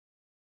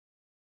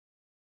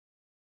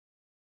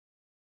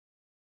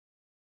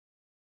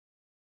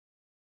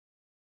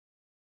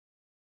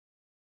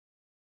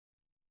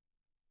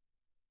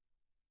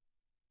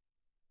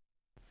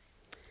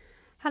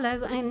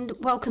Hello and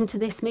welcome to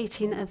this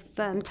meeting of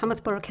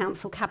Tamworth Borough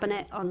Council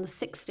Cabinet on the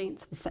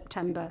 16th of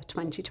September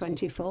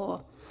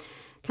 2024.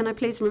 Can I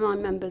please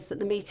remind members that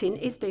the meeting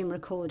is being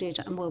recorded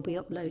and will be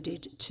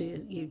uploaded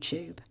to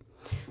YouTube.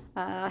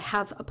 I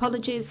have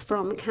apologies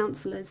from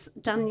Councillors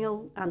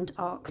Daniel and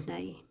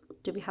Arkney.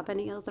 Do we have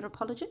any other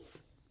apologies?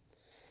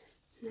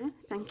 No,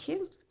 thank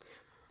you.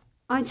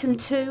 Item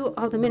 2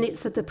 are the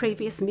minutes of the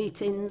previous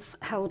meetings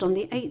held on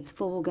the 8th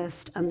of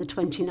August and the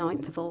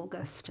 29th of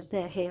August.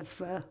 They're here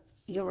for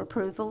your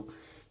approval.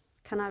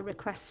 Can I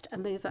request a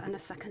mover and a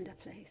seconder,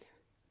 please?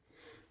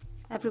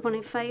 Everyone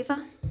in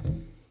favour?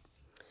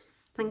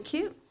 Thank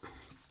you.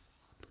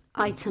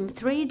 Item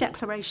 3,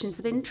 declarations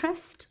of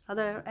interest. Are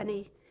there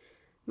any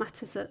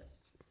matters that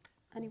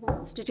anyone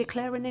wants to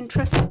declare an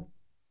interest?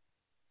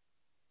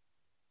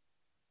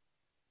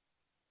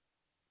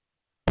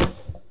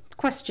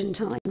 Question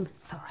time,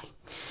 sorry.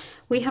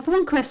 We have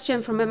one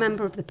question from a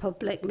member of the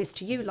public,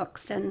 Mr. Hugh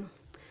Loxton,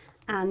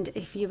 and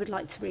if you would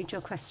like to read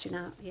your question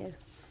out, Hugh.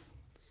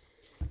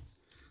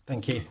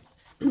 Thank you.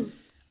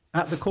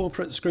 At the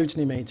corporate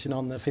scrutiny meeting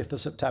on the 5th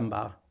of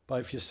September,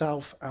 both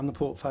yourself and the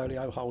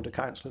portfolio holder,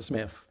 Councillor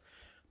Smith,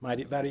 made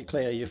it very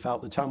clear you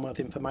felt the Tamworth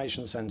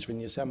Information Centre in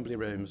the Assembly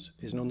Rooms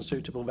is an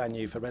unsuitable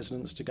venue for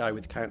residents to go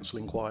with council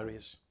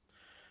inquiries.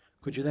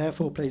 Could you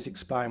therefore please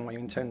explain why you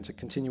intend to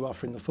continue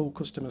offering the full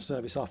customer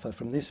service offer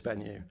from this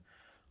venue,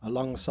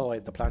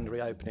 alongside the planned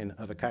reopening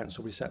of a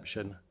council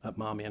reception at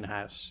Marmion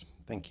House?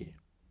 Thank you.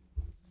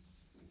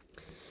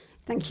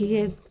 Thank you,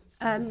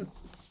 Hugh.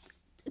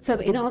 So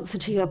in answer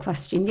to your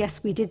question,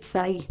 yes, we did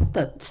say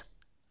that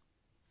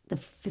the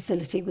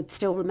facility would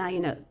still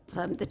remain at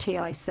the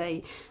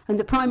TIC, and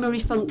the primary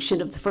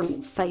function of the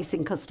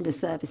front-facing customer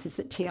services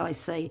at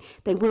TIC,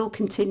 they will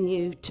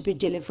continue to be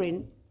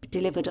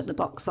delivered at the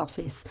box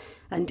office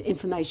and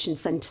information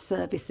centre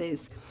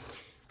services.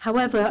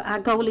 However, our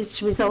goal is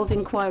to resolve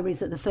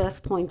inquiries at the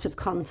first point of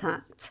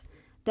contact.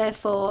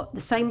 Therefore,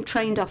 the same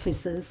trained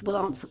officers will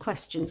answer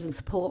questions and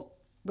support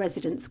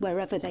residents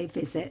wherever they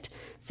visit.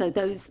 So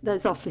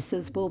those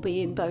officers will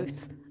be in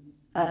both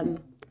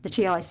the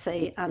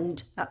TIC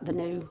and at the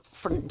new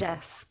front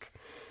desk.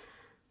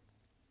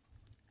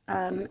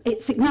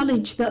 It's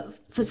acknowledged that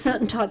for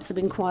certain types of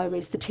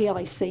inquiries, the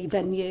TIC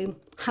venue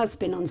has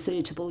been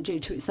unsuitable due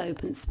to its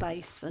open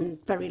space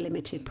and very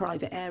limited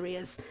private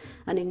areas,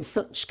 and in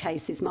such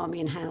cases,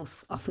 Marmion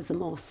House offers a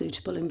more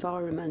suitable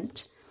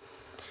environment.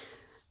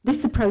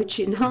 This approach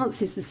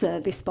enhances the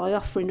service by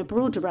offering a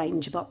broader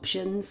range of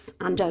options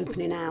and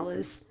opening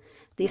hours.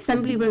 The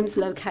Assembly Room's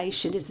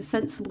location is a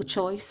sensible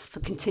choice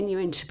for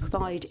continuing to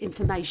provide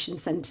information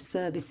centre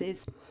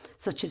services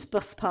such as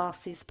bus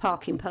passes,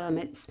 parking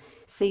permits,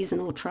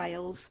 seasonal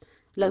trails,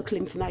 local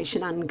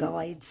information and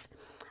guides.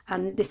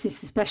 And this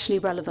is especially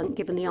relevant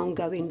given the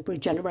ongoing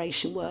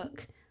regeneration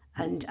work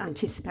and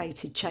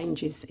anticipated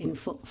changes in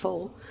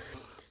footfall.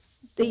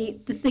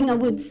 The thing I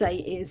would say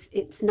is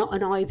it's not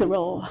an either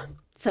or.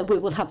 So we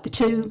will have the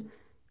two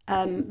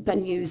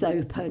venues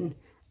open,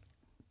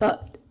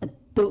 but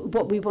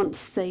what we want to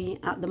see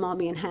at the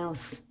Marmion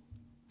House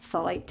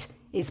site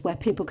is where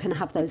people can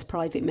have those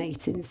private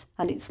meetings,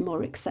 and it's a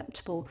more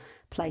acceptable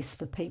place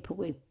for people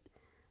with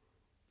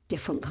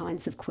different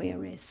kinds of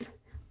queries.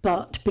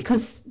 But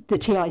because the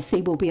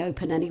TIC will be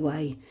open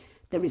anyway,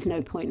 there is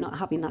no point not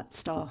having that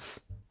staff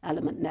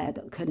element there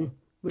that can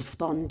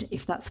respond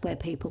if that's where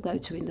people go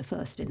to in the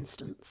first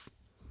instance.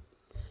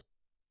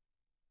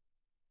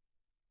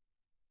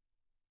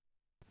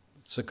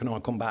 So can I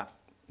come back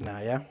now,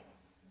 yeah?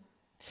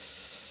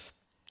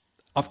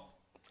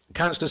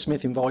 Councillor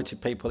Smith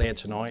invited people here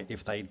tonight,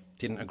 if they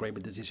didn't agree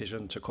with the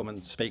decision, to come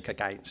and speak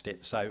against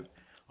it. So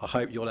I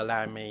hope you'll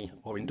allow me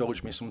or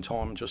indulge me some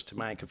time just to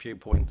make a few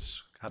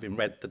points, having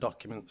read the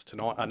documents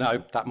tonight. I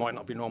know that might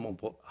not be normal,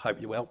 but I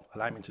hope you will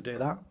allow me to do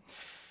that.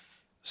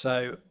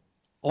 So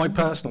I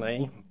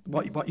personally,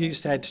 what you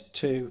said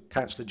to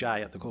Councillor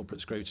J at the corporate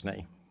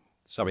scrutiny,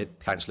 sorry,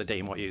 Councillor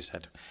Dean, what you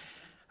said,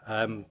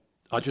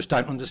 I just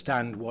don't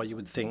understand why you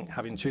would think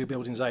having two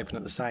buildings open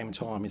at the same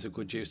time is a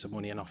good use of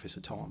money and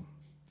officer time.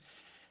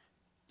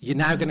 You're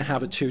now going to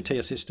have a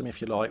two-tier system,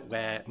 if you like,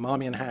 where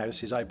Marmion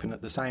House is open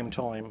at the same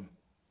time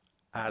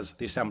as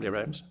the Assembly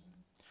Rooms.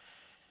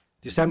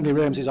 The Assembly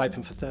Rooms is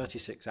open for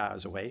 36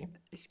 hours a week.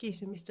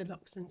 Excuse me, Mr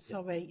Loxton,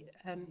 sorry.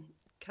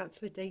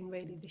 Councillor Dean,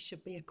 really, this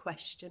should be a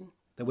question.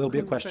 There will be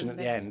a question at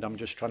the end. I'm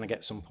just trying to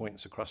get some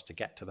points across to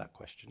get to that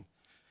question.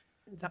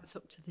 That's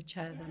up to the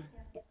chair then.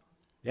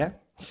 Yeah?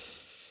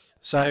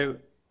 So,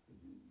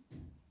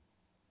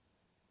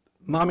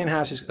 Marmion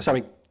House is,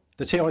 sorry,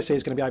 the TIC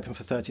is going to be open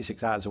for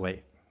 36 hours a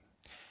week.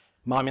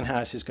 Marmion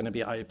House is going to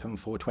be open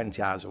for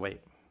 20 hours a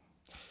week.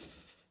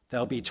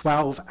 There'll be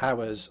 12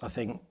 hours, I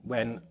think,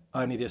 when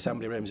only the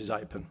Assembly Rooms is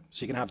open.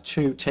 So you can have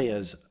two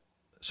tiers.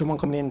 Someone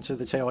coming into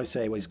the TIC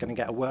where is going to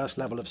get a worse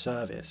level of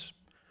service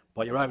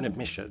by your own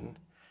admission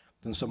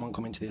than someone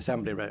coming to the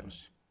Assembly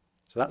Rooms.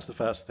 So that's the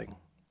first thing.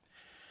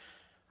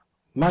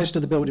 Most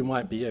of the building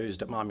won't be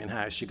used at Marmion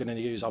House. You're going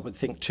to use, I would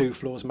think, 2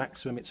 floors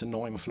maximum. It's a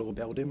 9-floor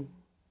building.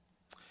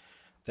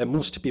 There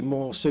must be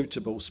more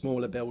suitable,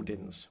 smaller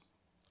buildings,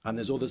 and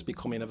there's others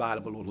becoming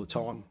available all the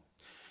time.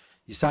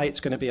 You say it's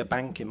going to be a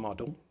banking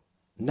model.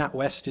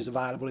 NatWest is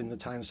available in the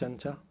town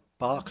centre,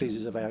 Barclays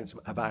is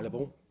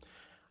available,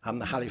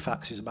 and the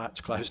Halifax is about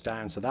to close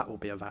down, so that will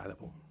be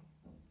available.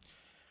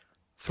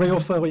 3 or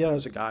 4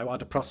 years ago,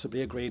 I'd have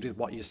possibly agreed with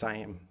what you're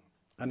saying.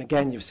 And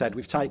again, you've said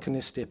we've taken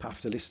this step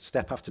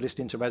after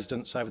listening to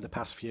residents over the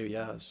past few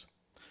years.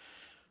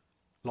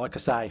 Like I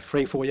say,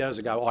 3 or 4 years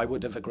ago, I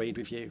would have agreed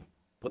with you,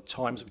 but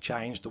times have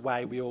changed. The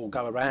way we all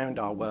go around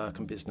our work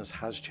and business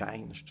has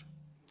changed.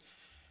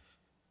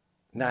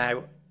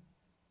 Now,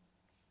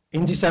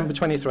 in December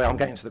 23, I'm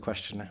getting to the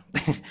question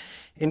now.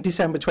 In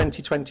December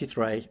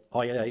 2023,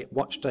 I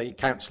watched a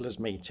councillors'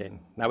 meeting.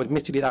 Now,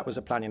 admittedly, that was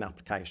a planning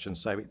application,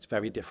 so it's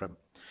very different.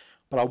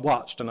 But I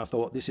watched and I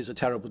thought, this is a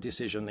terrible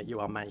decision that you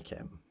are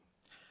making.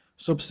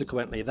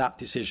 Subsequently, that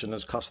decision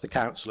has cost the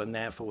council and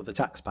therefore the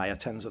taxpayer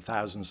tens of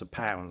thousands of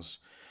pounds,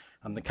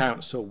 and the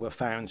council were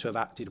found to have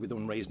acted with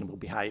unreasonable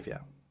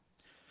behaviour.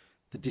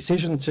 The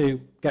decision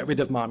to get rid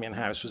of Marmion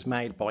House was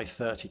made by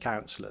 30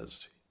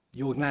 councillors.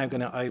 You're now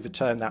going to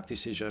overturn that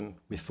decision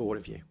with 4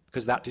 of you,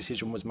 because that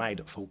decision was made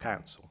at full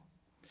council.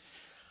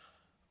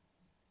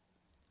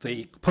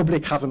 The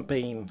public haven't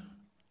been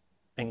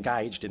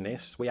engaged in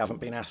this. We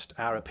haven't been asked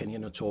our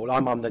opinion at all.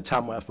 I'm on the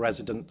Tamworth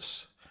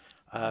residents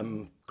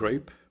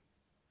group,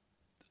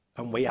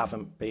 and we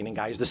haven't been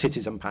engaged, the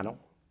citizen panel.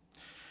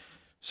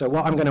 So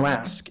what I'm going to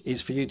ask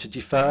is for you to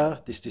defer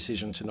this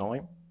decision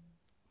tonight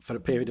for a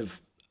period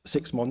of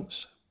 6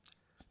 months,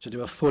 to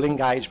do a full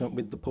engagement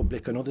with the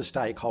public and other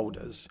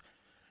stakeholders,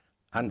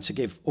 and to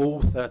give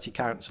all 30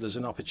 councillors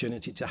an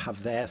opportunity to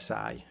have their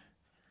say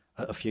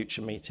at a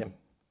future meeting.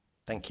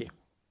 Thank you.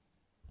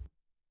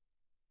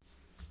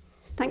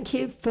 Thank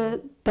you for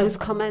those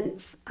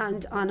comments,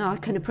 and I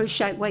can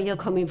appreciate where you're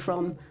coming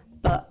from,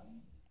 but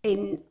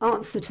in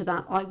answer to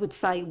that, I would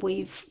say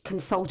we've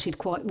consulted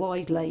quite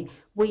widely.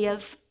 We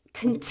have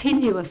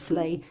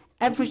continuously,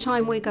 every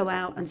time we go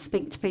out and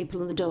speak to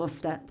people on the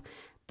doorstep,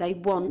 they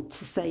want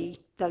to see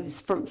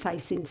those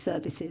front-facing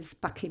services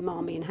back in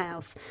Marmion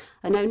House.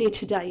 And only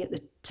today at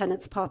the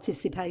Tenants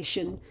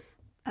Participation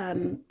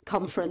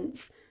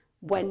Conference,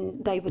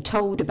 when they were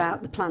told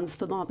about the plans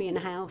for Marmion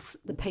House,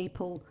 the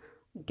people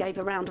gave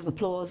a round of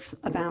applause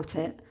about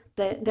it.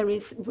 There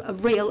is a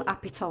real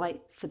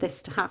appetite for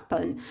this to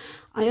happen.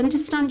 I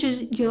understand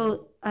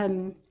your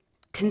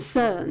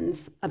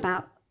concerns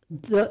about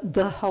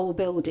the whole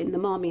building, the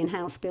Marmion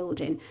House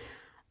building,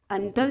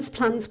 and those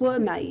plans were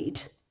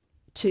made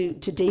to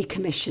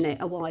decommission it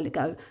a while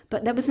ago,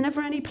 but there was never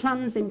any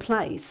plans in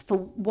place for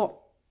what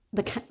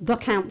the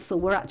council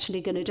were actually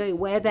going to do,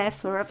 where their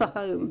forever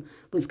home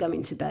was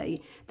going to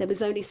be. There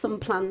was only some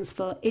plans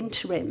for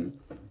interim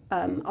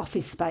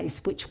office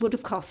space, which would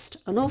have cost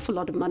an awful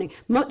lot of money,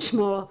 much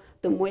more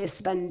than we're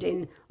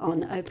spending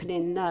on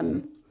opening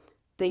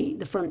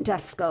the front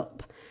desk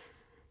up.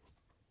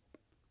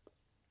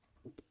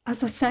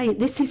 As I say,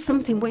 this is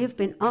something we have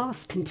been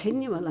asked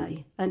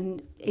continually,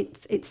 and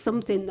it's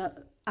something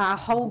that our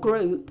whole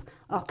group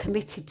are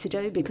committed to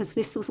do, because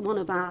this was one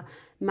of our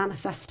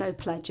manifesto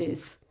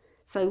pledges.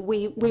 So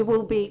we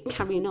will be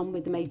carrying on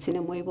with the meeting,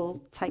 and we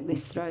will take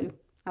this through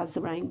as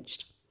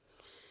arranged.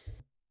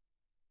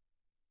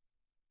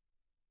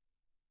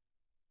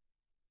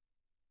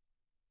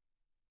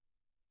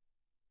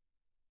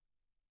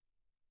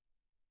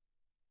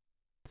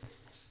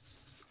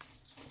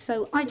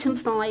 So item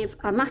 5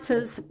 are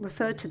matters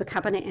referred to the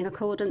Cabinet in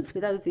accordance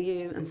with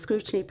overview and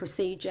scrutiny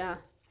procedure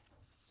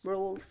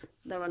rules.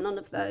 There are none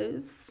of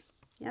those.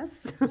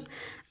 Yes.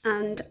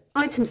 And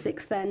item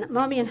 6 then,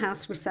 Marmion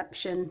House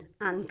reception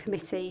and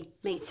committee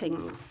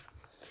meetings.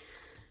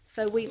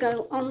 So we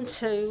go on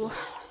to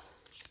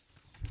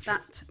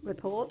that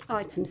report,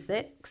 item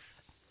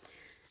 6.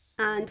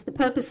 And the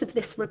purpose of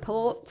this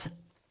report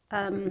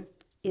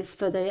is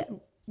for the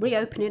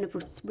reopening of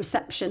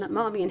reception at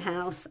Marmion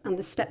House and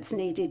the steps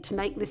needed to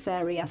make this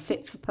area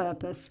fit for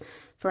purpose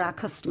for our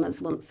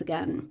customers once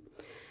again.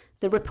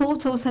 The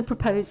report also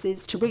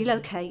proposes to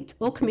relocate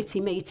all committee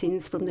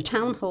meetings from the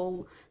Town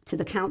Hall to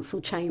the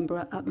Council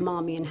Chamber at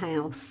Marmion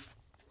House.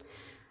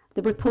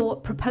 The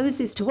report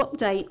proposes to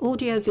update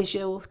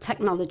audiovisual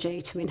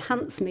technology to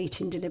enhance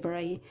meeting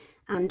delivery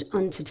and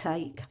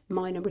undertake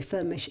minor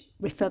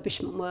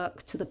refurbishment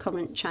work to the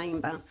current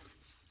chamber.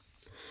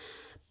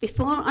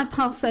 Before I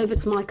pass over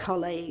to my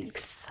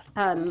colleagues,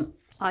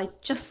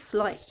 I'd just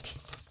like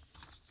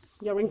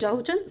your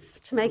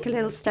indulgence to make a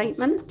little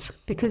statement,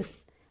 because,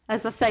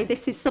 as I say,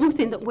 this is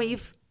something that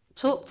we've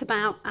talked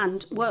about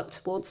and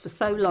worked towards for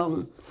so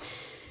long.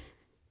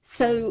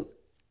 So,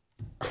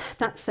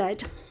 that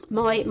said,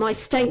 my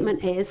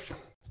statement is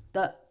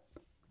that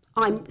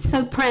I'm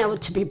so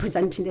proud to be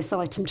presenting this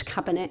item to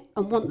Cabinet,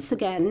 and once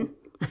again,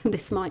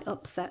 this might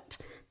upset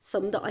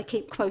some that I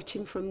keep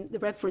quoting from the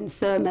Reverend's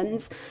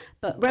sermons,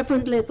 but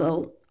Reverend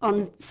Little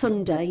on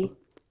Sunday,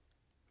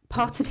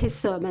 part of his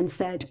sermon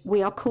said,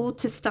 "We are called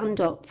to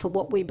stand up for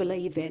what we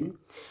believe in."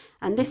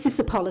 And this is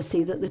the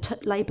policy that the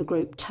Labour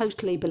group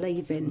totally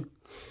believe in.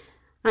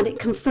 And it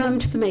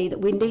confirmed for me that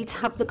we need to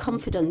have the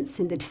confidence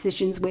in the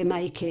decisions we're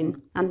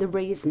making and the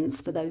reasons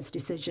for those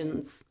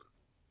decisions.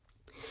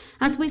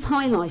 As we've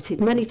highlighted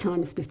many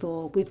times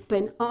before, we've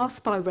been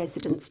asked by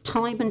residents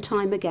time and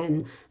time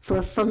again for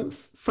a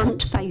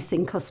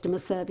front-facing customer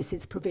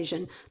services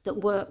provision that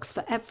works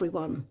for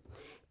everyone.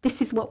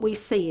 This is what we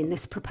see in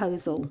this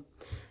proposal.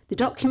 The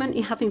document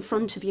you have in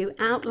front of you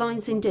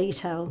outlines in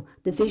detail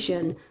the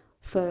vision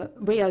for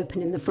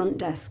reopening the front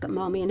desk at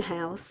Marmion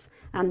House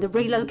and the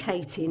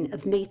relocating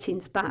of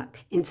meetings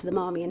back into the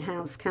Marmion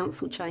House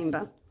Council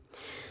Chamber.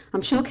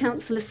 I'm sure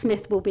Councillor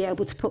Smith will be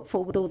able to put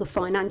forward all the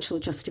financial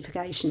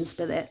justifications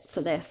for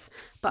this,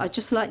 but I'd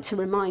just like to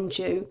remind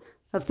you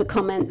of the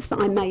comments that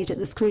I made at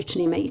the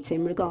scrutiny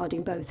meeting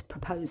regarding both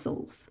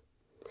proposals.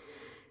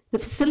 The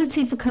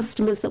facility for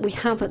customers that we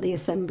have at the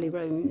assembly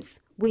rooms,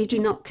 we do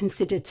not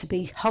consider to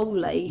be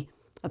wholly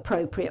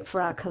appropriate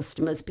for our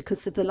customers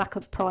because of the lack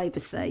of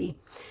privacy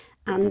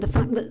and the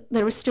fact that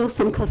there are still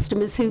some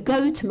customers who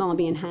go to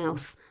Marmion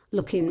House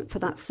looking for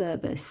that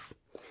service.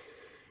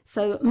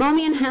 So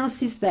Marmion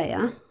House is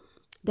there.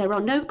 There are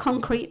no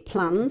concrete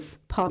plans,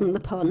 pardon the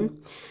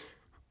pun,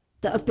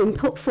 that have been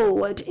put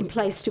forward in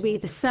place to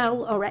either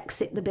sell or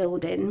exit the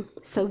building.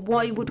 So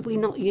why would we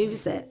not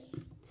use it?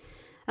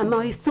 And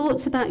my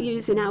thoughts about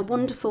using our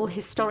wonderful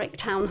historic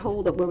town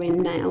hall that we're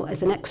in now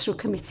as an extra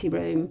committee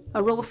room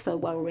are also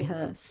well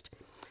rehearsed.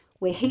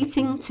 We're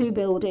heating 2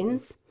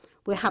 buildings.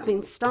 We're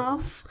having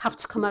staff have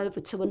to come over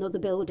to another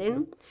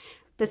building.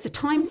 There's a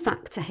time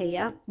factor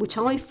here, which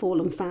I've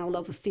fallen foul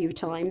of a few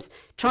times,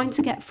 trying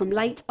to get from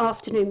late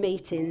afternoon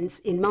meetings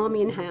in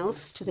Marmion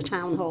House to the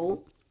town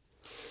hall.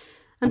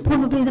 And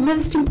probably the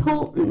most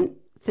important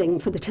thing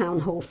for the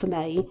town hall for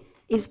me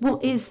is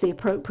what is the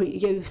appropriate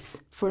use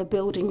for a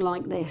building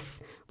like this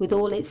with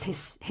all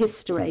its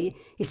history,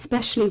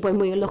 especially when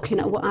we are looking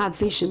at what our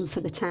vision for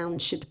the town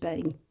should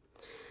be.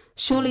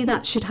 Surely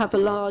that should have a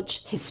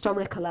large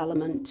historical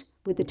element,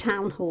 with the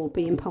town hall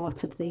being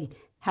part of the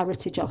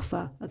heritage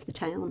offer of the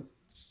town.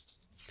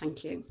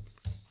 Thank you.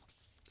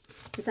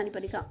 Has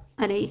anybody got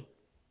any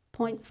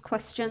points,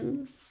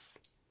 questions?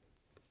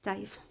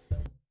 Dave?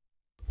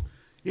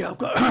 Yeah, I've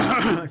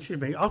got excuse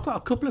me. I've got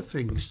a couple of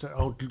things that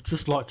I'd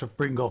just like to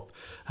bring up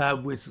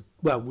with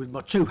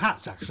my 2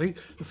 hats actually.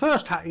 The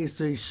first hat is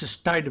the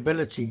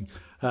sustainability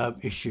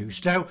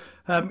issues. Now,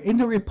 in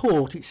the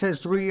report it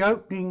says the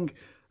reopening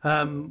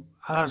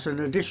as an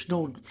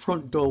additional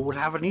front door would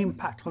have an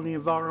impact on the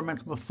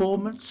environmental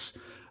performance.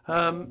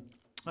 But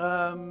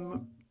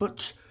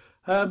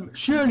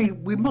surely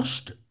we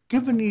must,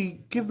 given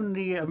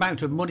the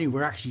amount of money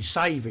we're actually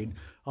saving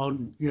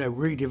on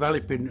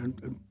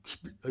redeveloping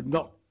and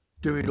not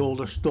doing all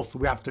the stuff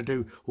we have to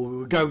do or we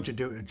were going to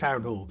do at the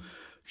town hall,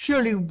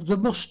 surely there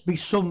must be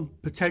some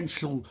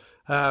potential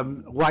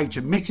way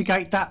to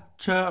mitigate that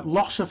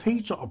loss of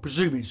heat. I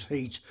presume it's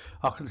heat.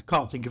 I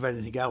can't think of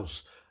anything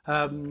else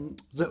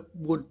that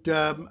would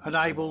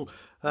enable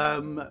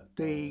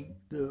the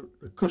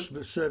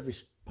customer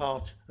service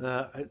part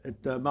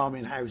at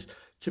Marmion House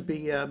to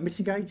be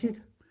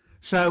mitigated.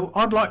 So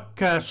I'd like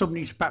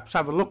somebody to perhaps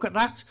have a look at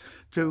that,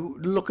 to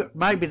look at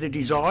maybe the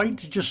design,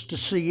 to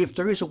see if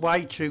there is a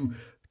way to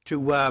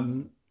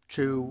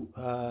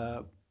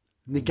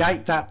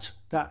negate that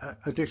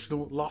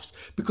additional loss,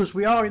 because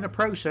we are in the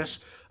process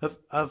of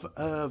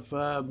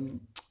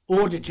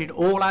auditing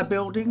all our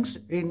buildings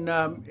in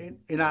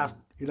our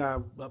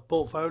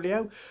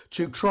portfolio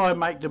to try and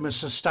make them as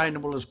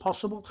sustainable as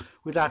possible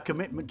with our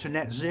commitment to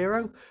net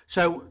zero.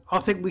 So I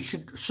think we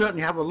should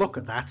certainly have a look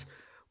at that.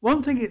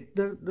 One thing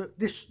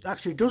this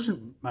actually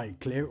doesn't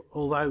make clear,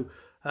 although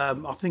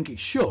I think it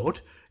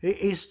should,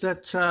 is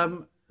that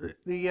the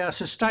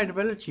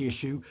sustainability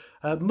issue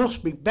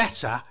must be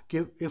better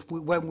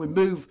when we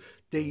move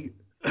the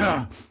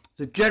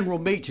the general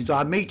meetings,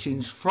 our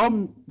meetings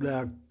from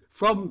the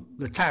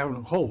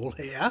town hall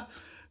here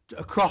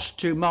across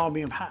to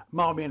Marmion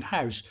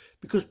House,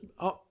 because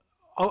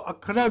I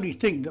can only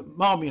think that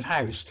Marmion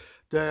House,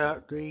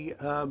 the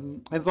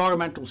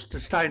environmental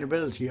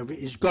sustainability of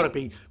it has got to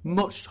be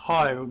much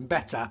higher and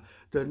better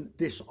than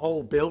this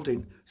old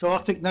building. So I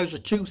think those are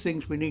 2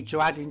 things we need to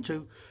add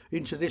into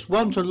this.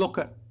 One, to look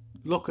at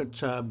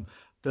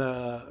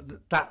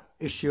that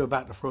issue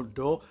about the front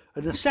door,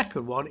 and the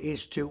second one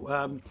is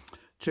to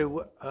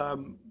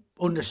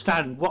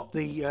understand what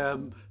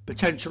the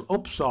potential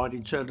upside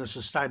in terms of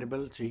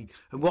sustainability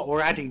and what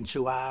we're adding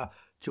to our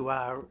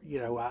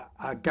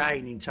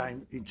gain in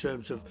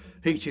terms of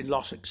heating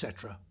loss,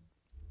 etc.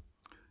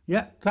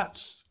 Yeah,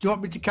 that's. Do you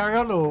want me to carry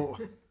on, or?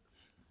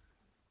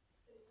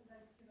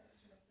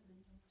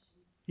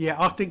 Yeah,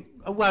 I think.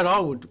 Well, I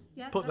would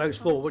put those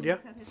forward. Yeah.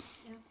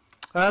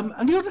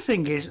 And the other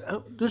thing is,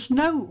 there's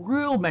no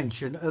real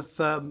mention of.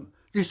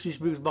 This is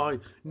with my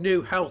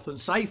new health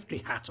and safety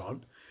hat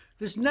on.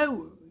 There's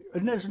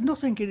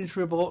nothing in this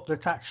report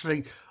that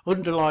actually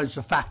underlines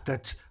the fact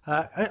that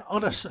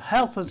on a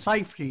health and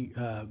safety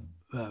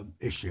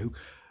issue,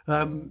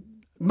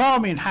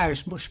 Marmion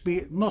House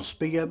must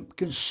be a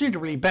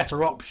considerably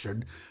better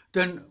option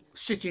than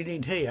sitting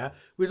in here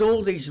with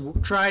all these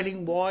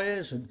trailing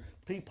wires and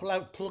people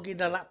out plugging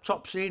their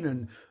laptops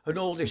in and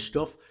all this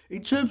stuff.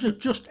 In terms of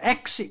just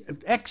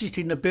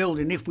exiting the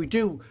building, if we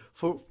do,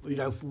 for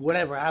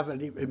whatever, have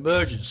an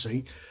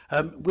emergency,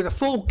 with a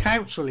full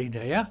council in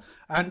here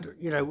and,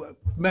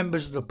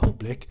 members of the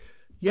public,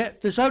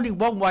 there's only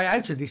one way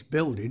out of this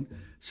building.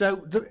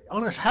 So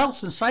on a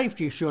health and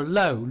safety issue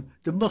alone,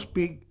 there must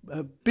be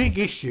a big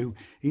issue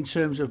in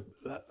terms of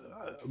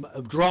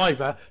a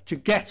driver to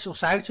get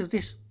us out of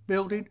this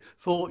building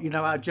for,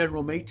 our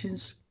general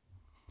meetings.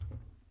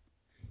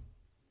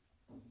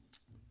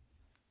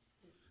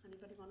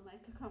 Anybody want to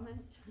make a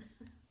comment?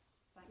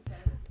 Thanks,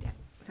 Sarah. Yeah,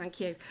 thank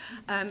you.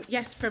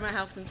 Yes, from a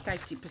health and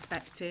safety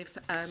perspective,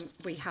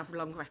 we have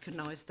long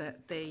recognised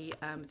that the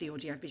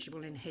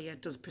audio-visual in here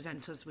does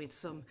present us with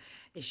some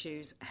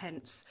issues,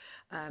 hence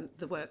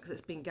the work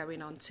that's been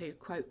going on to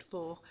quote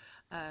for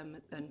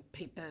and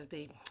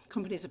the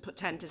companies have put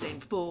tenders in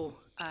for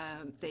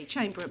the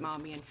chamber at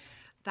Marmion.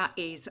 That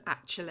is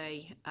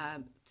actually,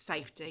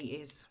 safety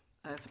is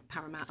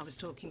paramount. I was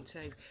talking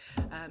to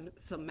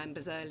some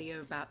members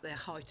earlier about the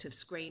height of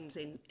screens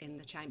in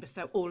the chamber,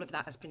 so all of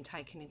that has been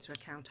taken into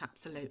account,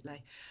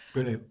 absolutely.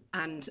 Brilliant.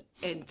 And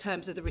in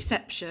terms of the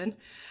reception,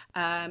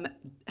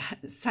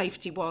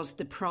 safety was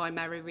the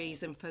primary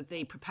reason for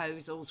the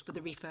proposals for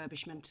the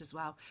refurbishment as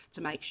well, to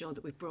make sure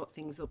that we've brought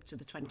things up to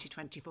the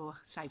 2024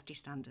 safety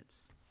standards.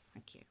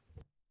 Thank you.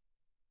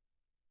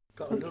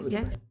 Got another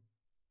Yeah. question.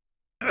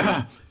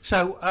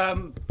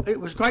 So it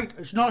was great.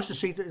 It's nice to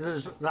see that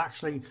there's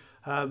actually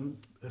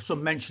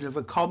some mention of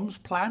a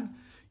comms plan.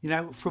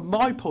 From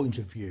my point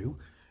of view,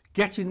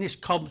 getting this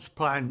comms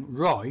plan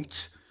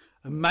right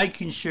and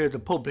making sure the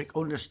public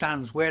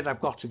understands where they've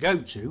got to go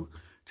to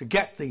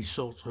get these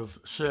sorts of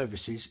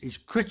services is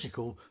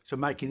critical to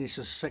making this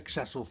a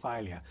successful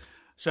failure.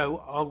 So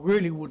I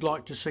really would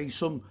like to see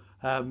some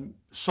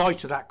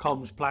sight of that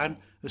comms plan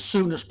as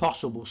soon as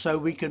possible, so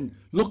we can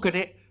look at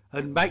it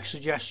and make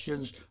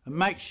suggestions and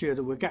make sure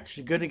that we're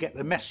actually going to get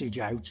the message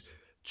out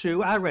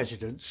to our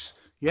residents,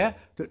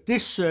 that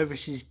this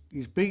service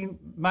is being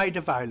made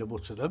available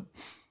to them,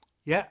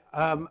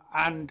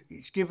 and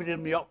it's giving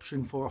them the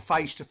option for a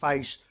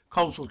face-to-face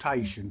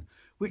consultation,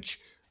 which,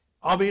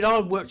 I mean,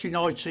 I've worked in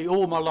IT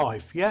all my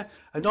life,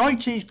 and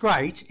IT is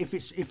great if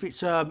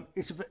it's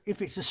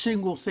a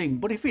single thing,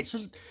 but if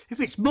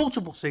it's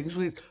multiple things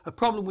with a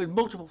problem with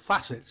multiple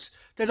facets,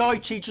 then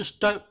IT just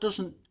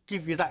doesn't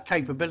give you that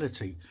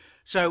capability.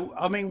 So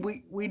I mean,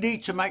 we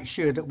need to make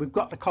sure that we've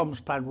got the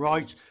comms plan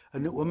right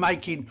and that we're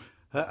making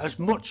as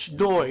much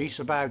noise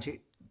about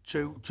it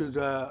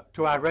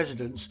to our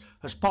residents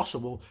as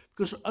possible,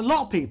 because a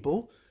lot of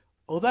people,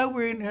 although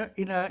we're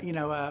in a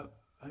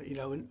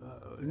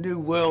new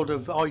world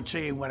of IT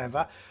and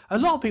whatever, a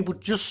lot of people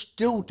just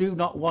still do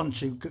not want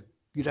to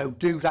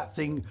do that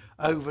thing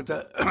over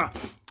the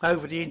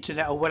over the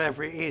internet or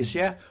whatever it is,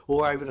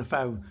 or over the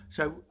phone.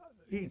 So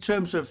in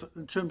terms of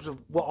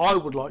what I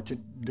would like to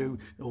do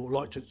or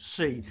like to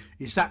see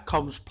is that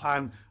comms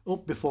plan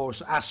up before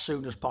us as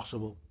soon as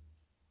possible.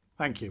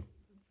 Thank you.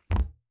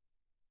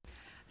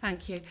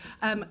 Thank you.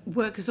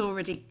 Work has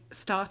already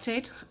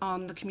started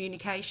on the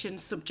communication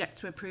subject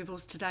to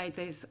approvals today.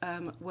 There's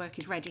work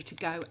is ready to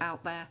go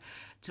out there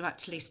to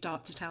actually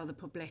start to tell the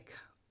public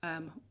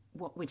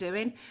what we're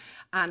doing,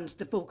 and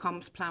the full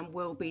comms plan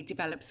will be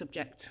developed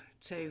subject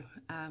to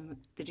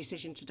the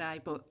decision today,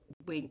 but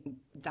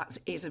that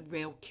is a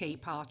real key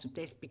part of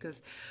this,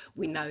 because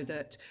we know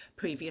that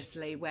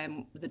previously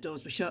when the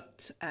doors were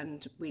shut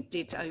and we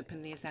did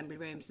open the assembly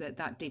rooms,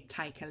 that did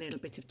take a little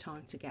bit of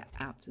time to get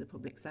out to the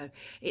public, so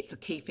it's a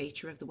key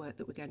feature of the work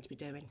that we're going to be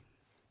doing.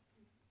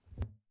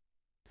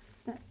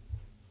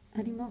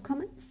 Any more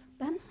comments,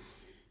 Ben?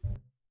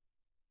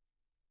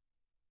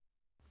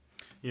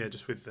 Yeah,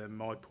 just with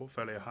my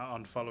portfolio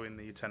on following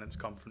the tenants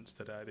conference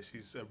today, this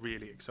is a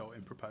really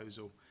exciting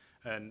proposal,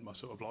 and my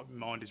sort of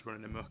mind is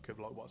running amok of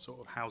what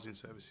sort of housing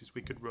services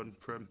we could run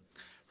from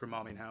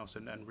Marmion House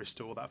and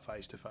restore that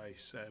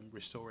face-to-face,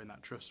 restoring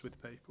that trust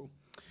with people.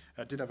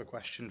 I did have a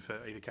question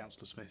for either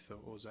Councillor Smith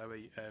or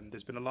Zoe.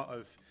 There's been a lot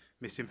of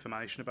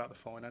misinformation about the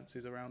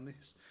finances around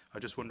this. I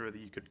just wonder whether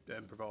you could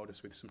provide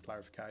us with some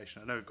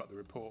clarification. I know we've got the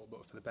report,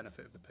 but for the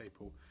benefit of the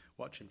people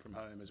watching from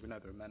home, as we know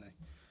there are many,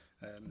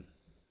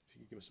 if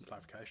you could give us some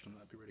clarification on that,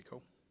 that'd be really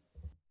cool.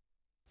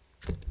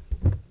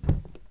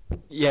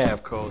 Yeah,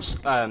 of course.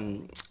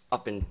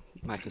 I've been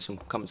making some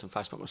comments on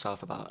Facebook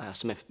myself about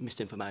some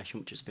misinformation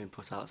which has been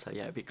put out, so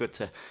yeah, it'd be good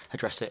to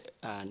address it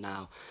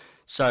now.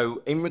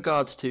 So in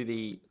regards to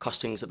the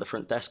costings at the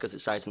front desk, as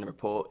it says in the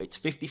report, it's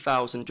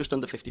 50,000, just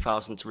under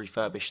 50,000 to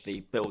refurbish the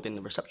building,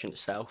 the reception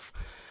itself,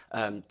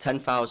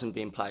 10,000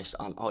 being placed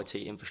on IT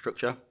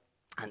infrastructure,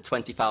 and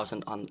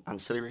 20,000 on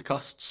ancillary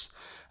costs.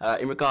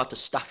 In regard to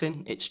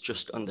staffing, it's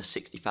just under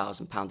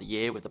 £60,000 a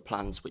year, with the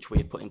plans which we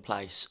have put in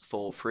place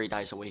for 3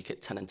 days a week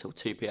at 10 until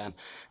 2 p.m,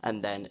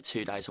 and then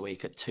 2 days a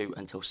week at 2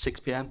 until 6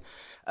 p.m.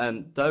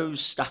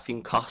 Those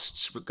staffing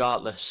costs,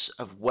 regardless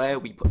of where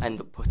we end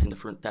up putting the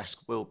front desk,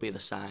 will be the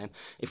same.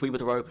 If we were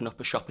to open up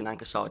a shop in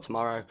Ankerside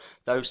tomorrow,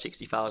 those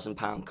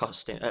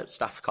 £60,000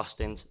 staff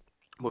costings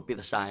would be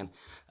the same.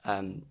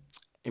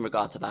 In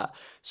regard to that.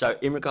 So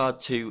in regard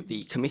to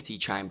the committee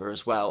chamber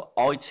as well,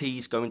 IT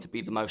is going to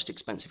be the most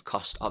expensive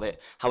cost of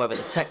it. However,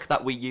 the tech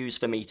that we use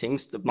for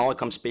meetings, the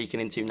mic I'm speaking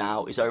into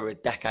now, is over a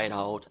decade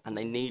old and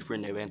they need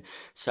renewing.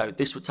 So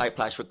this would take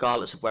place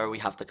regardless of where we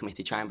have the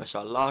committee chamber.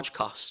 So a large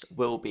cost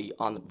will be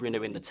on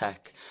renewing the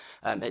tech.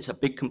 It's a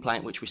big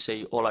complaint which we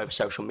see all over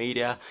social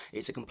media.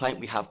 It's a complaint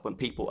we have when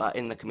people are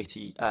in the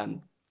committee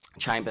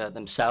chamber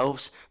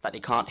themselves, that they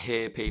can't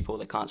hear people,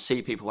 they can't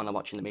see people when they're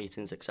watching the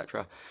meetings,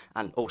 etc.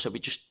 And also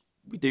we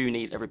do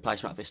need a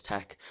replacement of this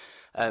tech.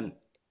 In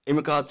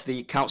regard to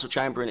the council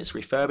chamber and its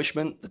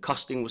refurbishment, the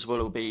costings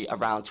will be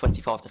around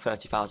 £25,000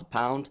 to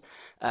 £30,000,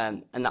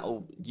 and that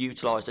will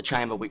utilise the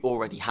chamber we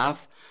already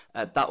have.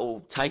 That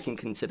will take in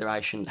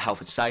consideration health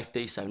and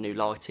safety, so new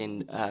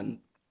lighting,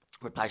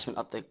 replacement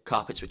of the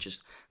carpets which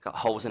has got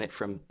holes in it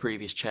from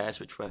previous chairs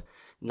which were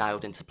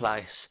nailed into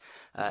place,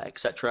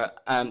 etc.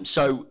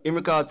 So in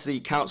regard to the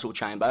council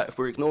chamber, if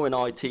we're ignoring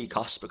IT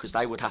costs, because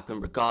they would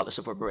happen regardless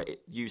of whether we're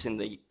using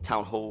the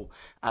town hall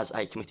as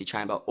a committee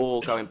chamber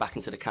or going back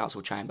into the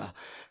council chamber,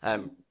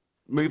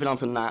 moving on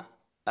from that,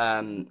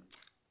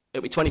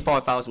 it'll be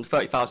 £25,000,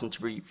 £30,000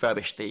 to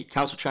refurbish the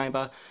council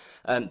chamber.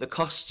 The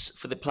costs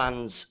for the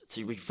plans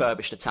to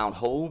refurbish the town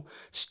hall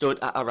stood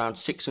at around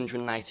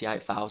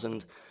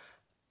 £688,000.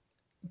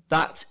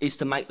 That is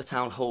to make the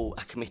town hall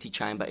a committee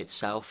chamber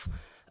itself.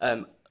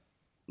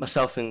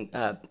 Myself and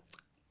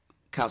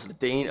Councillor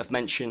Dean have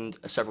mentioned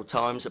several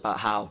times about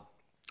how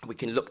we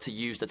can look to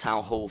use the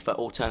town hall for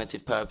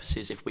alternative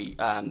purposes if we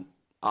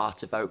are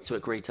to vote to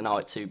agree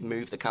tonight to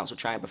move the council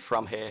chamber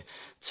from here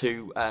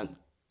to the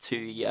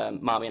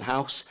Marmion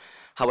House.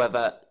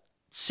 However,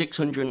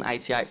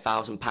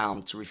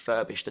 £688,000 to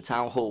refurbish the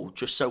town hall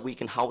just so we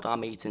can hold our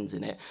meetings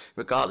in it,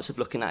 regardless of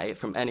looking at it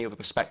from any other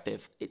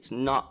perspective. It's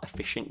not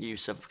efficient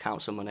use of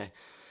council money.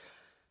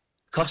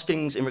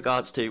 Costings in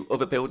regards to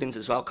other buildings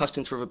as well.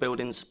 Costings for other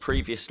buildings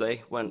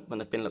previously, when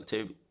they've been looked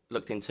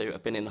into,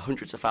 have been in the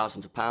hundreds of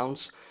thousands of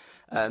pounds.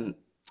 And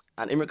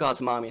in regard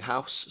to Marmion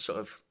House, sort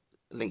of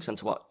links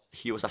into what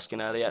Hugh was asking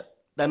earlier,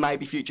 there may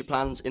be future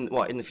plans in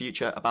the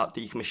future about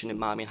decommissioning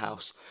Marmion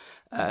House.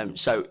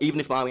 So even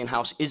if Marmion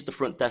House is the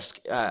front desk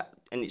and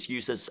it's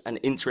used as an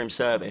interim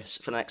service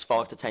for the next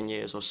 5 to 10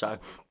 years or so,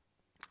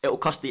 it will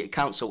cost the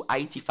council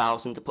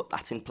 £80,000 to put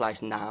that in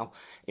place now.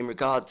 In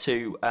regard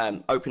to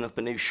opening up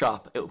a new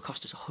shop, it will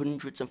cost us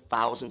hundreds of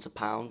thousands of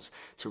pounds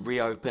to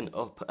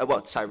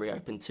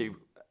to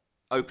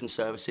open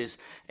services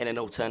in an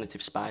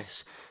alternative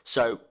space.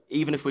 So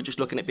even if we're just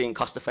looking at being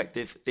cost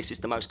effective, this is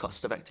the most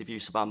cost effective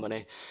use of our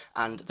money.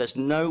 And there's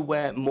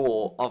nowhere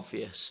more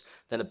obvious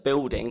than a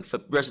building for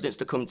residents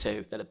to come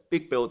to, than a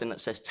big building that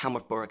says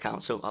Tamworth Borough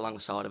Council along the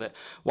side of it.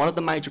 One of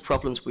the major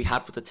problems we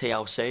had with the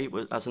TLC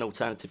was, as an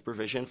alternative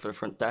provision for the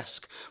front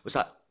desk, was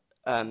that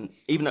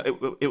even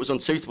though it was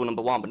unsuitable,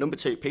 number one, but number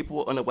two, people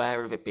were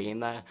unaware of it being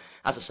there.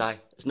 As I say,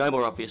 it's no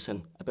more obvious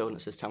than a building that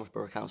says Tamworth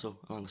Borough Council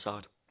along the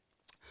side.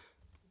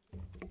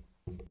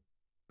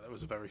 That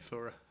was a very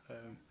thorough,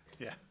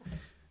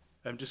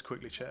 just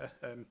quickly, Chair.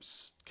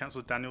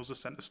 Councillor Daniels has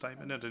sent a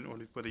statement. I didn't know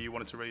whether you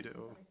wanted to read it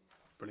or...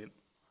 Brilliant.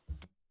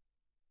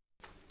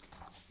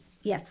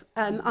 Yes,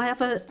 I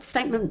have a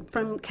statement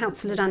from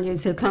Councillor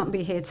Daniels, who can't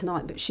be here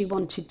tonight, but she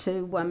wanted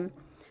to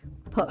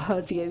put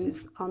her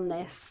views on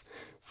this.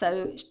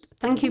 So,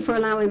 thank you for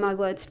allowing my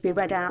words to be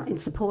read out in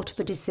support of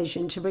a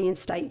decision to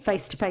reinstate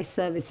face-to-face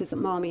services at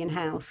Marmion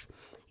House,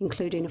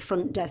 including a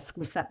front desk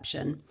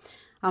reception.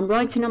 I'm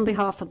writing on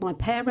behalf of my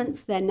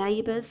parents, their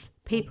neighbours,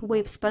 people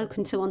we've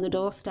spoken to on the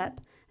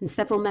doorstep, and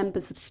several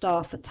members of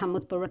staff at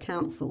Tamworth Borough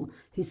Council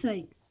who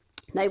say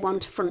they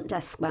want a front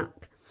desk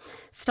back.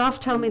 Staff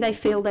tell me they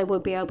feel they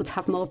will be able to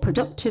have more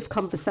productive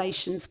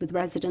conversations with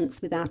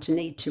residents without a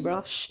need to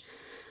rush.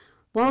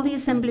 While the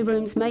assembly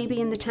rooms may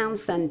be in the town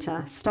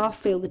centre, staff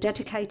feel the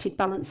dedicated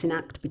balancing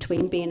act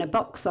between being a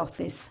box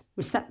office,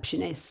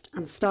 receptionist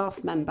and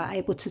staff member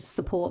able to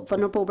support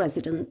vulnerable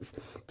residents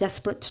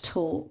desperate to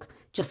talk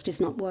just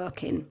is not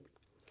working.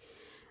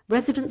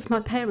 Residents my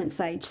parents'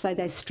 age say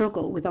they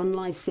struggle with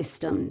online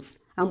systems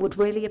and would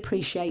really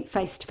appreciate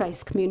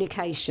face-to-face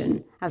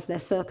communication as their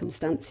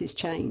circumstances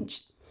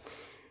change.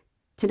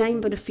 To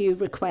name but a few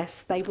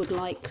requests, they would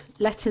like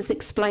letters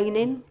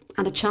explaining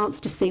and a chance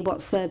to see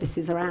what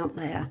services are out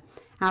there.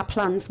 Our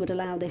plans would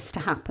allow this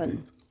to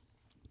happen.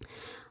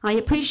 I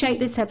appreciate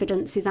this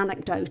evidence is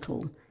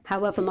anecdotal.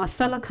 However, my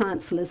fellow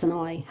councillors and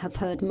I have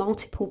heard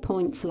multiple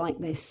points like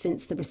this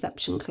since the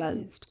reception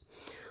closed.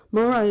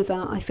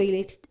 Moreover, I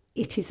feel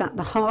it is at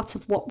the heart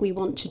of what we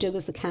want to do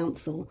as a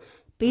council,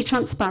 be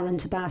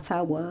transparent about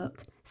our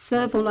work,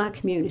 serve all our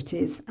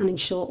communities and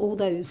ensure all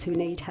those who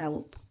need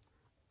help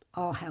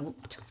are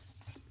helped.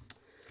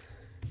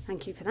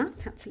 Thank you for that,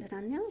 Councillor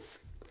Daniels.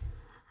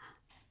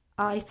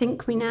 I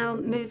think we now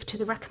move to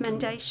the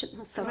recommendation.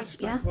 Oh, sorry,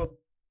 yeah.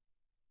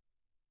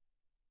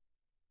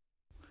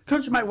 can I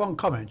just make one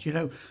comment? You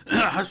know,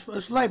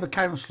 as Labour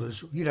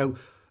councillors, you know,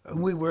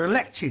 and we were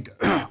elected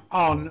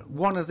on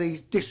one of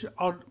these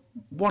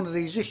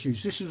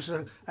issues. This was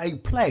a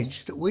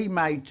pledge that we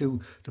made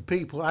to the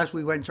people as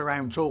we went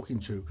around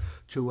talking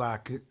to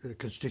our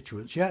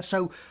constituents. Yeah,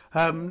 so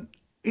and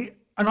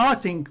I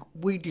think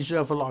we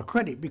deserve a lot of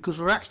credit because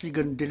we're actually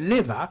going to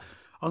deliver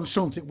on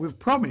something we've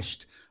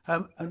promised,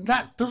 and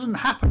that doesn't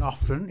happen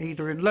often,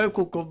 either in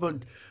local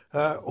government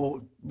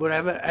or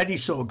whatever, any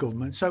sort of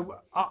government. So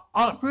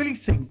I really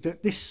think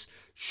that this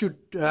should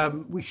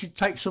we should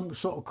take some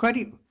sort of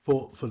credit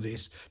for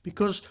this,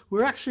 because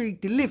we're actually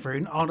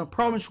delivering on a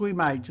promise we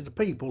made to the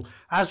people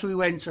as we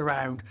went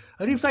around.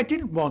 And if they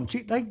didn't want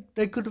it,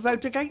 they could have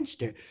voted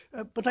against it,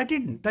 but they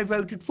didn't. They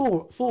voted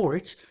for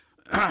it.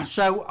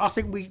 So I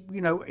think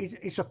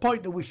it's a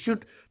point that we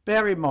should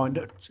bear in mind,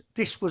 that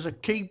this was a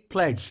key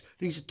pledge.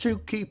 These are two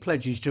key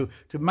pledges to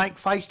make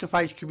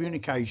face-to-face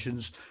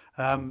communications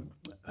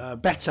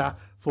better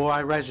for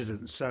our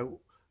residents. So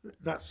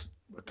that's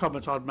a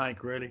comment I'd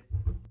make, really.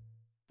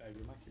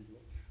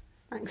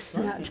 Thanks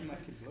for that.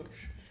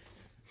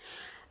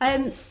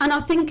 And I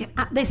think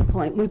at this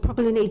point we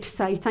probably need to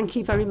say thank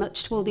you very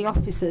much to all the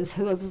officers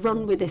who have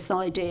run with this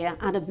idea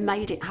and have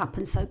made it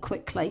happen so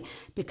quickly,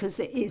 because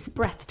it is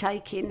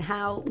breathtaking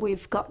how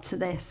we've got to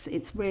this.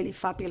 It's really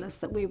fabulous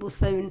that we will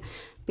soon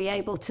be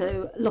able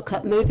to look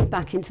at moving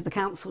back into the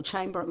council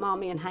chamber at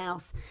Marmion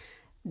House,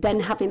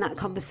 then having that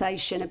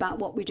conversation about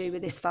what we do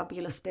with this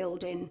fabulous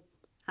building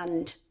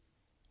and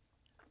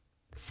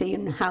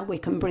seeing how we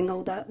can bring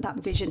all that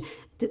vision.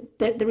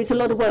 There is a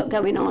lot of work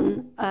going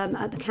on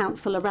at the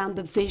council around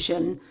the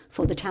vision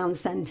for the town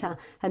centre,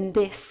 and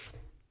this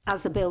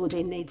as a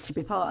building needs to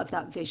be part of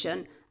that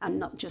vision and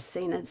not just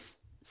seen as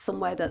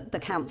somewhere that the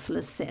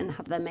councillors sit and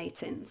have their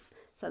meetings.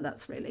 So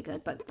that's really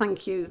good. But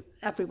thank you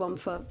everyone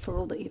for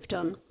all that you've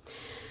done.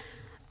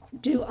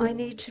 Do I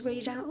need to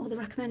read out all the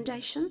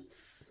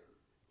recommendations?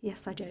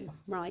 Yes, I do.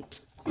 Right.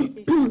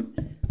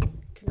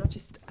 Can I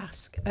just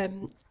ask,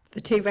 the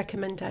two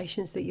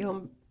recommendations that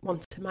you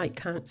want to make,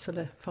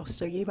 Councillor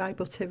Foster, are you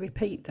able to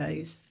repeat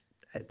those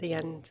at the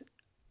end?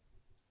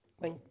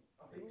 When,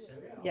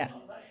 yeah.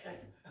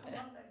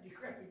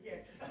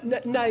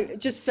 No,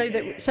 just so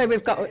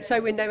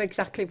we know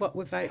exactly what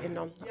we're voting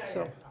on. That's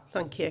all.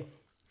 Thank you.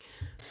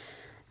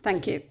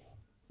 Thank you.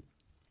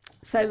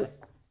 So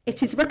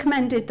it is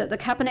recommended that the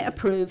Cabinet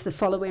approve the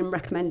following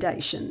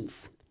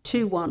recommendations.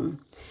 2.1.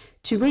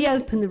 To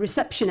reopen the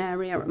reception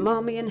area at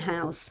Marmion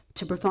House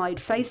to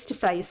provide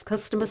face-to-face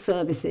customer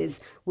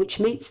services which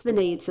meets the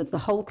needs of the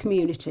whole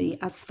community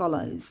as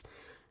follows.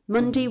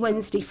 Monday,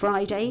 Wednesday,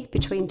 Friday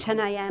between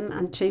 10 a.m.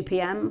 and 2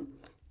 p.m.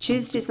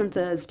 Tuesdays and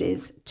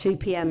Thursdays 2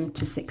 p.m.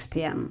 to 6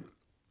 p.m.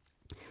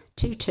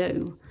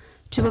 2.2.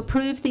 To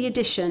approve the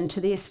addition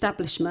to the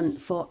establishment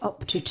for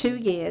up to 2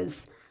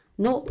 years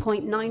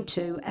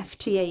 0.92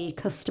 FTE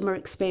customer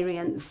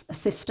experience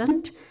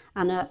assistant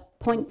and a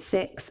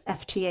 0.6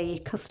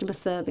 FTE customer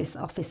service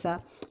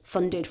officer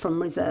funded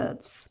from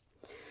reserves.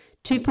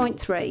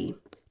 2.3.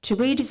 To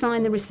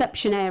redesign the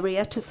reception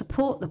area to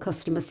support the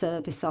customer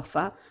service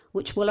offer,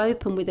 which will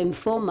open within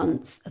 4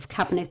 months of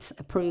Cabinet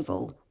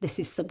approval. This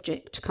is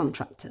subject to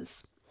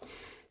contractors.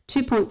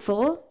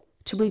 2.4.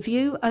 To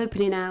review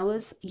opening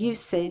hours,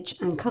 usage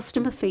and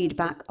customer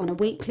feedback on a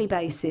weekly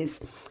basis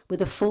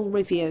with a full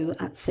review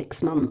at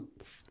 6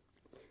 months.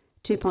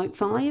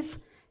 2.5.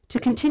 To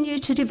continue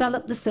to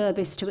develop the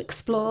service to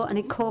explore and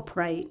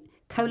incorporate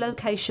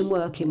co-location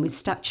working with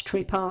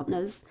statutory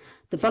partners,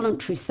 the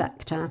voluntary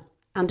sector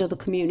and other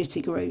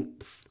community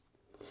groups.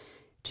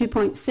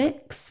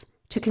 2.6.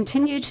 To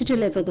continue to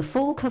deliver the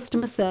full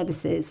customer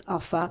services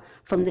offer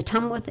from the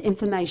Tamworth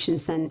Information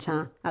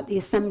Centre at the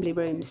Assembly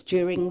Rooms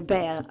during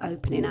their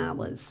opening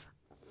hours.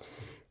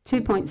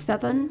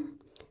 2.7.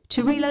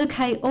 To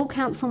relocate all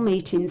council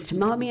meetings to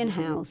Marmion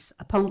House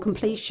upon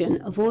completion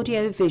of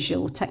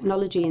audio-visual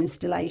technology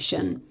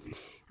installation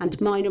and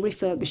minor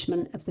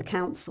refurbishment of the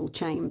council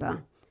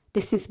chamber.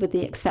 This is with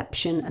the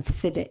exception of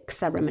civic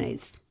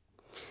ceremonies.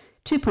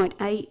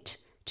 2.8.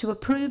 To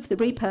approve the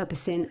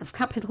repurposing of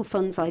capital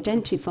funds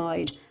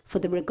identified for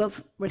the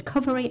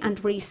recovery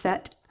and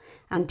reset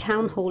and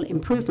town hall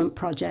improvement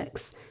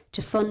projects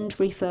to fund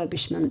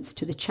refurbishments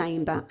to the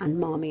chamber and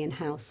Marmion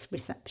House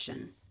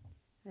reception.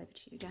 Over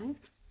to you,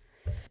 Dave.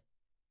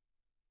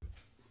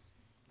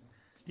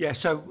 Yeah,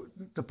 so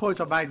the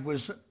point I made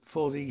was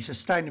for the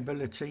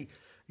sustainability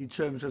in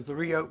terms of the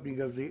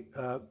reopening of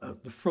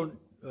the front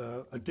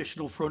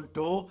additional front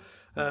door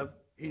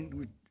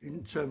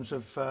in terms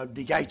of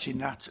negating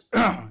that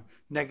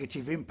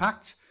negative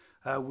impact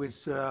with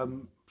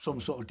some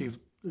sort of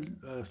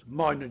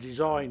minor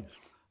design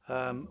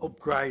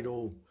upgrade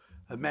or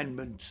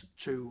amendment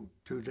to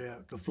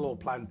the floor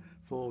plan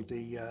for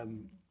the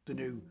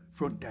new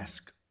front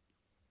desk.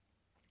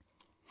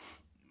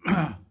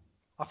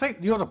 I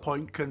think the other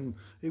point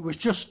it was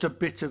just a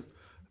bit of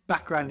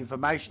background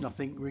information, I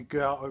think,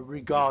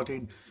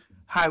 regarding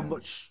how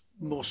much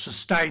more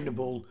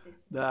sustainable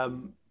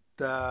the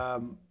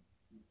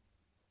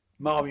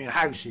Marmion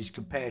House is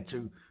compared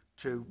to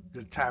to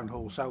the town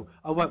hall. So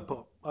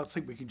I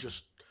think we can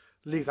just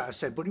leave that as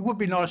said. But it would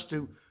be nice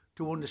to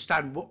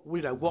understand what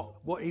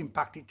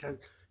impact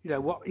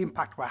what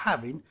impact we're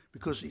having,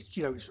 because it's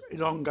it's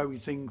an ongoing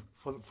thing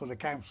for the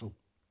council.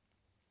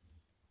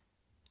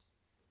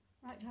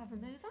 Right, to have a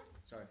mover?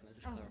 Sorry, can I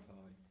just clarify?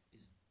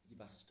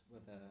 You've asked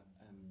whether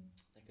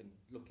they can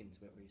look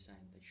into it, or you're saying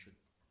they should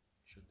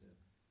do it?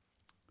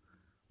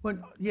 Well,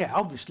 yeah,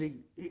 obviously,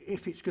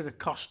 if it's going to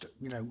cost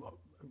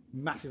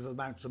massive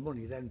amounts of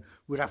money, then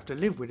we'd have to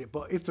live with it.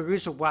 But if there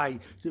is a way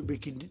that we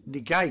can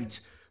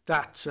negate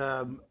that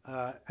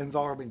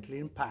environmental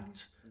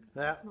impact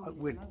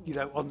with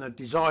on the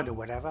design or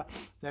whatever,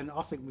 then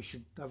I think we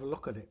should have a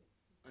look at it.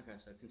 Okay,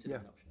 so consider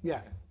an option. Yeah,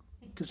 okay.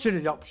 Consider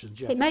the options.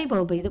 Yeah, It may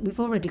well be that we've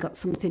already got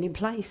something in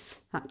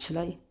place,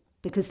 actually,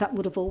 because that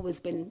would have always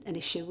been an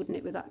issue, wouldn't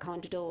it, with that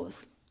kind of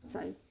doors?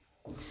 So,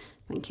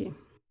 thank you.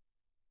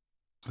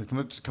 So can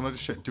I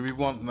just check? Do we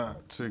want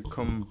that to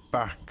come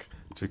back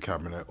to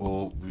cabinet,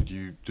 or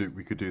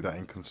we could do that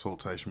in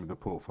consultation with the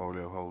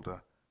portfolio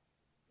holder?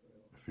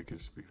 If we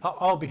could speak.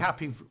 I'll be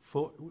happy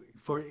for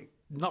it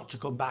not to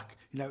come back.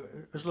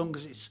 As long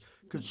as it's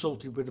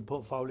consulted with the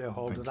portfolio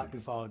holder, that'd be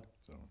fine.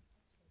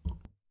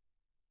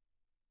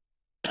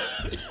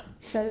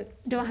 So,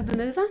 do I have a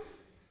mover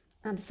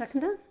and a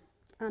seconder?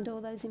 And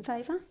all those in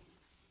favour?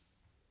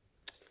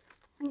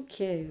 Thank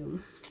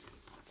you.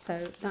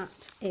 So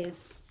that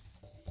is,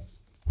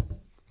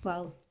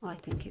 well, I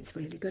think it's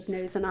really good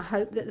news, and I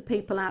hope that the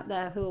people out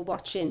there who are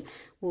watching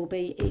will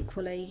be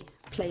equally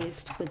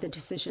pleased with the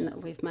decision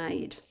that we've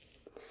made.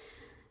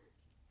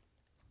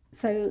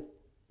 So,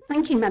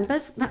 thank you,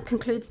 members. That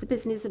concludes the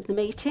business of the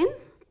meeting,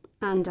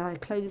 and I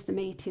close the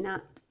meeting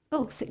at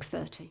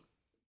 6:30.